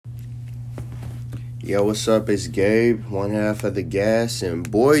Yo, what's up? It's Gabe, one half of the Gas,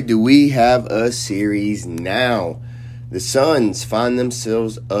 and boy, do we have a series now. The Suns find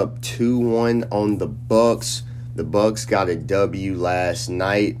themselves up 2-1 on the Bucks. The Bucks got a W last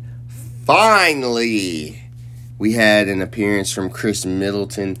night. Finally, we had an appearance from Chris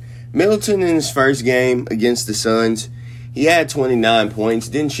Middleton. Middleton in his first game against the Suns, he had 29 points.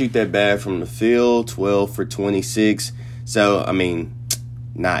 Didn't shoot that bad from the field, 12 for 26. So,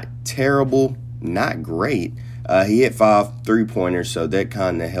 not terrible. Not great. He hit 5 3-pointers, so that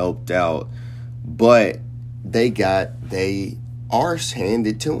kind of helped out. But they arse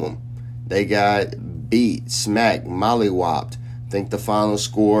handed to them. They got beat, smacked, mollywopped. I think the final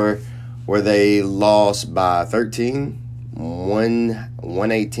score where they lost by 13,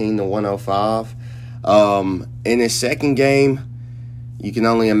 118 to 105. In his second game, you can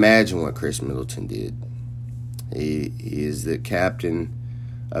only imagine what Chris Middleton did. He is the captain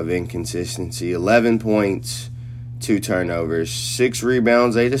of inconsistency. 11 points, 2 turnovers, 6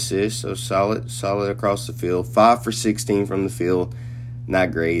 rebounds, 8 assists, so solid across the field. 5 for 16 from the field,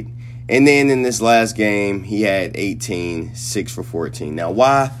 not great. And then in this last game, he had 18, 6 for 14. Now,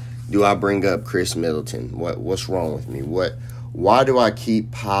 why do I bring up Chris Middleton? What's wrong with me? Why do I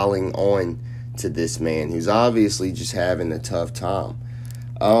keep piling on to this man who's obviously just having a tough time?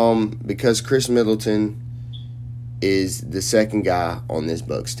 Because Chris Middleton is the second guy on this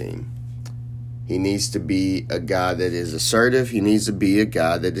Bucks team. He needs to be a guy that is assertive. He needs to be a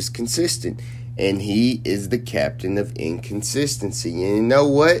guy that is consistent. And he is the captain of inconsistency. And you know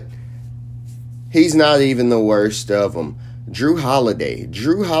what? He's not even the worst of them. Jrue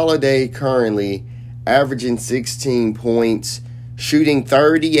Holiday currently averaging 16 points, shooting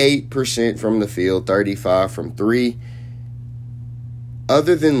 38% from the field, 35 from 3.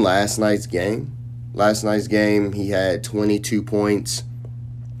 Other than last night's game, he had 22 points.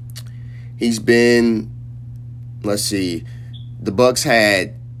 He's been, the Bucks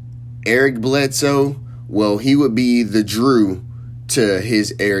had Eric Bledsoe. Well, he would be the Jrue to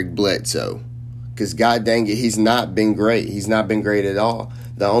his Eric Bledsoe. Because god dang it, he's not been great. He's not been great at all.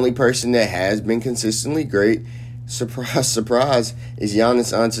 The only person that has been consistently great, surprise, is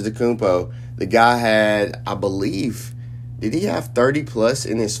Giannis Antetokounmpo. The guy had, I believe, did he have 30 plus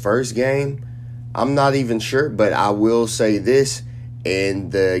in his first game? I'm not even sure, but I will say this. In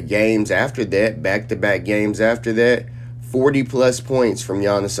the games after that, back-to-back games after that, 40-plus points from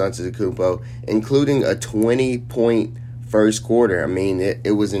Giannis Antetokounmpo, including a 20-point first quarter.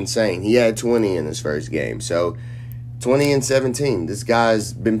 It was insane. He had 20 in his first game. So, 20 and 17. This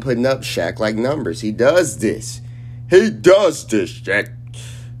guy's been putting up Shaq-like numbers. He does this. Shaq.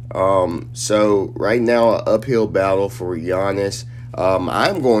 So, right now, an uphill battle for Giannis.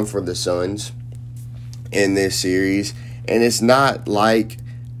 I'm going for the Suns in this series, and it's not like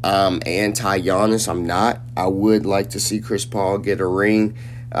I'm anti-Giannis. I'm not. I would like to see Chris Paul get a ring.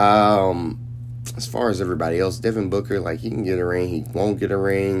 As far as everybody else, Devin Booker, he can get a ring, he won't get a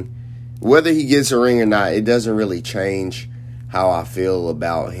ring. Whether he gets a ring or not, it doesn't really change how I feel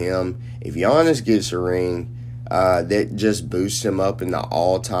about him. If Giannis gets a ring, that just boosts him up in the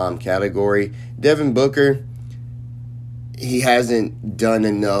all-time category. Devin Booker, he hasn't done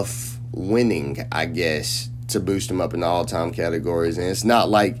enough winning, I guess, to boost him up in the all-time categories. And it's not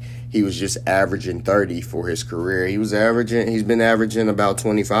like he was just averaging 30 for his career. He's been averaging about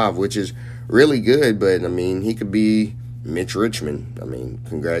 25, which is really good, but he could be Mitch Richmond.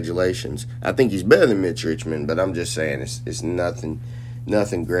 Congratulations. I think he's better than Mitch Richmond, but I'm just saying it's nothing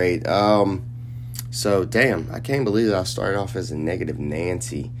great. So damn, I can't believe that I started off as a negative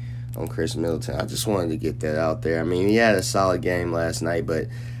Nancy on Chris Middleton. I just wanted to get that out there. He had a solid game last night, but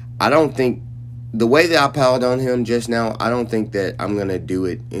I don't think the way that I piled on him just now, I don't think that I'm going to do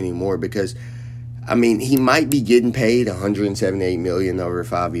it anymore because, he might be getting paid $178 million over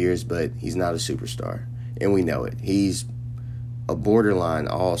 5 years, but he's not a superstar, and we know it. He's a borderline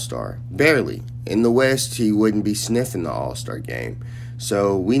all-star, barely. In the West, he wouldn't be sniffing the all-star game.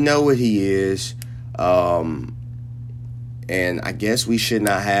 So we know what he is, and I guess we should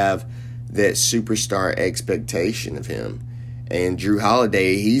not have that superstar expectation of him. And Jrue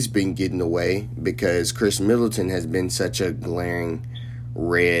Holiday, he's been getting away because Chris Middleton has been such a glaring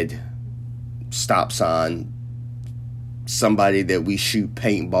red stop sign, somebody that we shoot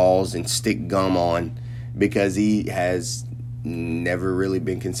paintballs and stick gum on because he has never really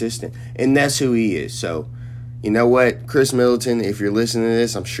been consistent. And that's who he is. So, you know what? Chris Middleton, if you're listening to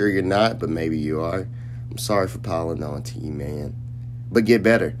this, I'm sure you're not, but maybe you are. I'm sorry for piling on to you, man. But get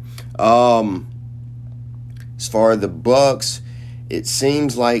better. As far as the Bucks, it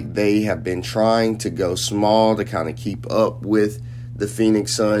seems like they have been trying to go small to kind of keep up with the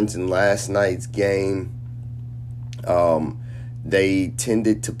Phoenix Suns in last night's game. They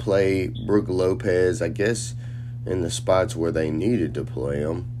tended to play Brook Lopez, I guess, in the spots where they needed to play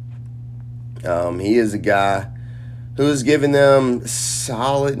him. He is a guy who's given them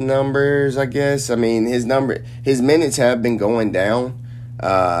solid numbers, I guess. I mean, his minutes have been going down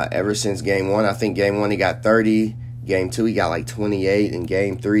ever since Game 1. I think Game 1 he got 30. Game 2 he got like 28. And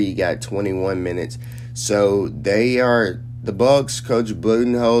Game 3 he got 21 minutes. So the Bucks, Coach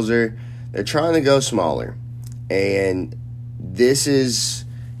Budenholzer, they're trying to go smaller. And this is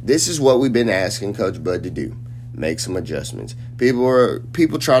what we've been asking Coach Bud to do. Make some adjustments.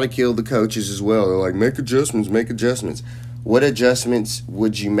 People try to kill the coaches as well. They're like, make adjustments. What adjustments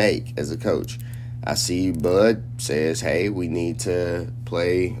would you make as a coach? I see Bud says, hey, we need to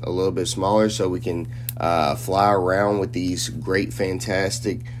play a little bit smaller so we can fly around with these great,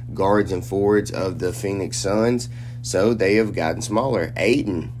 fantastic guards and forwards of the Phoenix Suns. So they have gotten smaller.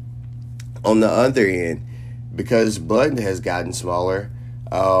 Ayton, on the other end, because Bud has gotten smaller,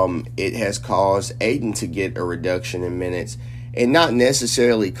 it has caused Ayton to get a reduction in minutes. And not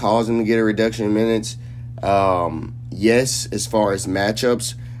necessarily cause him to get a reduction in minutes, yes, as far as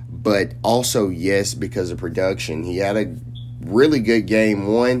matchups, but also yes because of production. He had a really good Game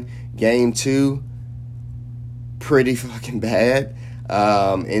 1. Game 2, pretty fucking bad.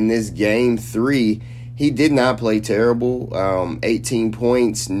 In this Game 3, he did not play terrible. 18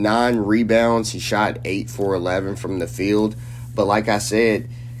 points, 9 rebounds. He shot 8 for 11 from the field. But like I said,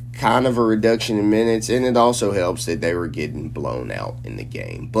 kind of a reduction in minutes, and it also helps that they were getting blown out in the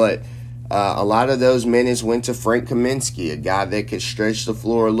game. But a lot of those minutes went to Frank Kaminsky, a guy that could stretch the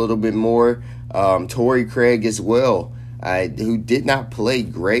floor a little bit more. Torrey Craig as well, who did not play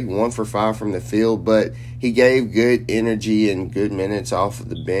great, 1 for 5 from the field, but he gave good energy and good minutes off of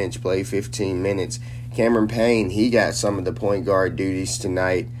the bench, played 15 minutes. Cameron Payne, he got some of the point guard duties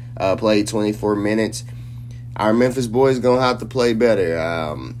tonight, played 24 minutes. Our Memphis boys going to have to play better.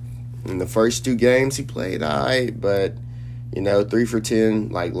 In the first 2 games, he played all right, but, 3 for 10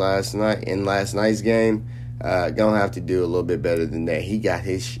 like last night's game, going to have to do a little bit better than that. He got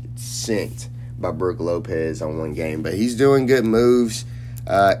his shit sent by Brook Lopez on 1 game, but he's doing good moves,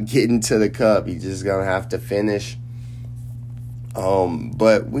 getting to the cup. He's just going to have to finish.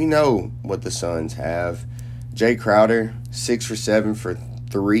 But we know what the Suns have. Jay Crowder, 6 for 7 for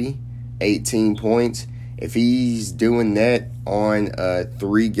 3, 18 points. If he's doing that on a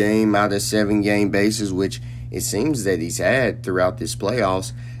 3-game out of 7-game basis, which it seems that he's had throughout this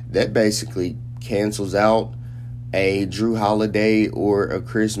playoffs, that basically cancels out a Drew Holiday or a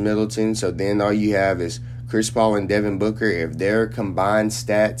Chris Middleton. So then all you have is Chris Paul and Devin Booker. If their combined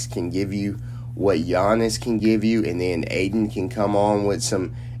stats can give you what Giannis can give you, and then Ayton can come on with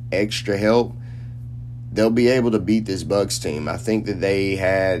some extra help, they'll be able to beat this Bucks team. I think that they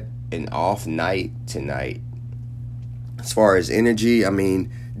had an off night tonight. As far as energy, I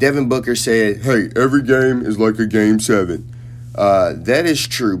mean, Devin Booker said, hey, every game is like a Game 7. That is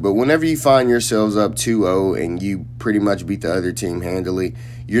true, but whenever you find yourselves up 2-0 and you pretty much beat the other team handily,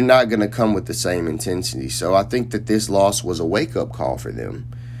 you're not going to come with the same intensity. So I think that this loss was a wake-up call for them,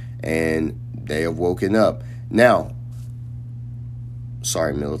 and they have woken up. Now,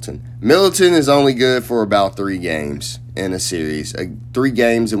 sorry, Middleton. Middleton is only good for about 3 games in a series. 3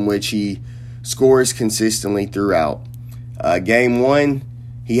 games in which he scores consistently throughout. Game 1,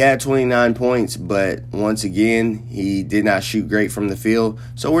 he had 29 points, but once again, he did not shoot great from the field,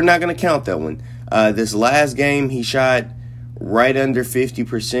 so we're not going to count that one. This last game, he shot right under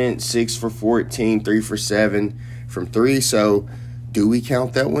 50%, 6 for 14, 3 for 7 from 3, so do we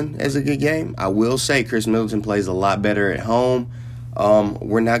count that one as a good game? I will say Chris Middleton plays a lot better at home.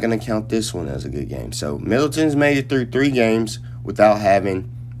 We're not going to count this one as a good game. So Middleton's made it through 3 games without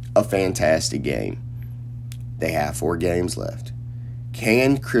having a fantastic game. They have 4 games left.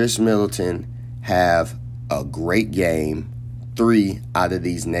 Can Chris Middleton have a great game 3 out of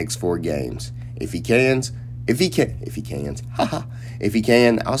these next 4 games? If he can,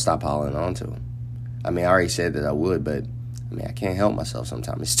 I'll stop hollering on to him. I mean, I already said that I would, but I can't help myself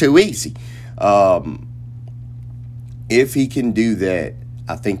sometimes. It's too easy. If he can do that,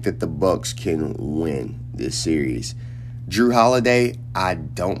 I think that the Bucks can win this series. Drew Holiday, I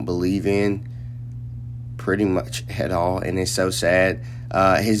don't believe in pretty much at all, and it's so sad.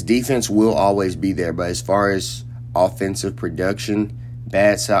 His defense will always be there, but as far as offensive production,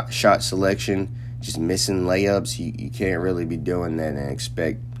 bad shot selection, just missing layups, you can't really be doing that and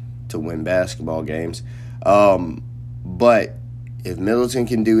expect to win basketball games. But if Middleton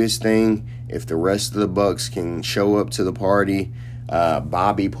can do his thing, if the rest of the Bucks can show up to the party,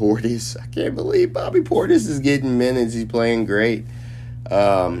 Bobby Portis, I can't believe Bobby Portis is getting minutes. He's playing great.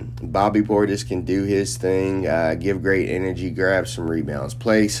 Bobby Portis can do his thing, give great energy, grab some rebounds,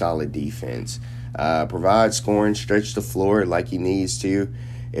 play solid defense, provide scoring, stretch the floor like he needs to.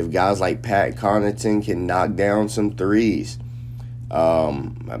 If guys like Pat Connaughton can knock down some threes.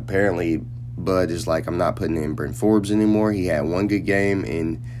 Apparently, Bud is like, I'm not putting in Bryn Forbes anymore. He had one good game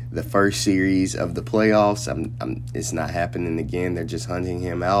in the first series of the playoffs. It's not happening again. They're just hunting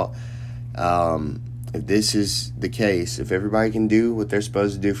him out. If this is the case, if everybody can do what they're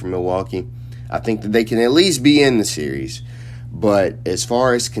supposed to do for Milwaukee, I think that they can at least be in the series. But as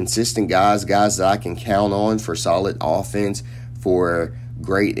far as consistent guys that I can count on for solid offense, for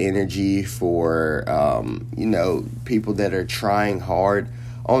great energy, for, people that are trying hard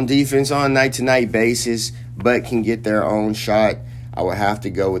on defense on a night-to-night basis but can get their own shot, I would have to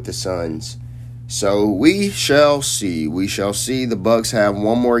go with the Suns. So we shall see. We shall see. The Bucks have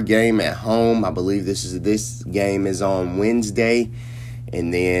one more game at home. I believe this game is on Wednesday.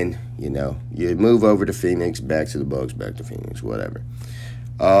 And then, you move over to Phoenix, back to the Bucks, back to Phoenix, whatever.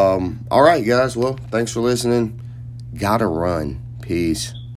 All right, guys. Well, thanks for listening. Gotta run. Peace.